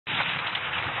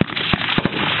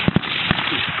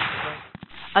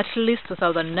At least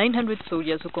 2,900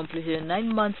 soldiers who completed a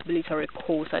 9-month military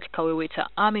course at Kaweweta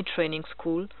Army Training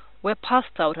School were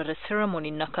passed out at a ceremony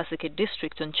in Nakaseke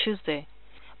District on Tuesday.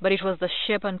 But it was the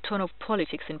shape and tone of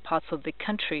politics in parts of the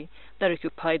country that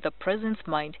occupied the president's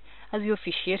mind as he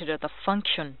officiated at the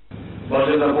function.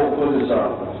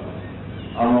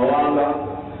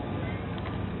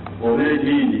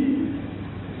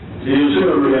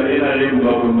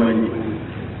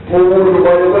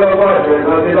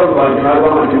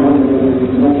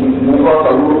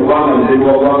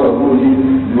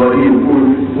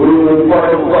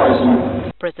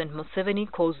 President Museveni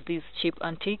calls these cheap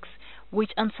antics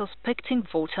which unsuspecting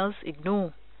voters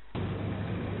ignore.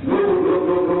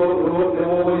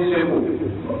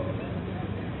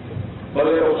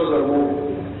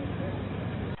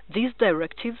 These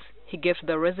directives he gave to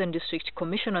the resident district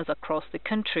commissioners across the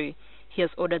country. He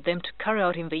has ordered them to carry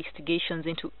out investigations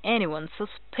into anyone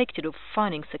suspected of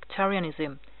funding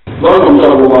sectarianism.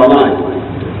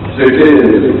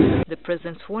 The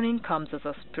president's warning comes as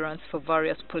aspirants for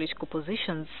various political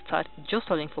positions start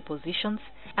jostling for positions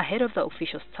ahead of the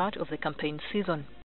official start of the campaign season.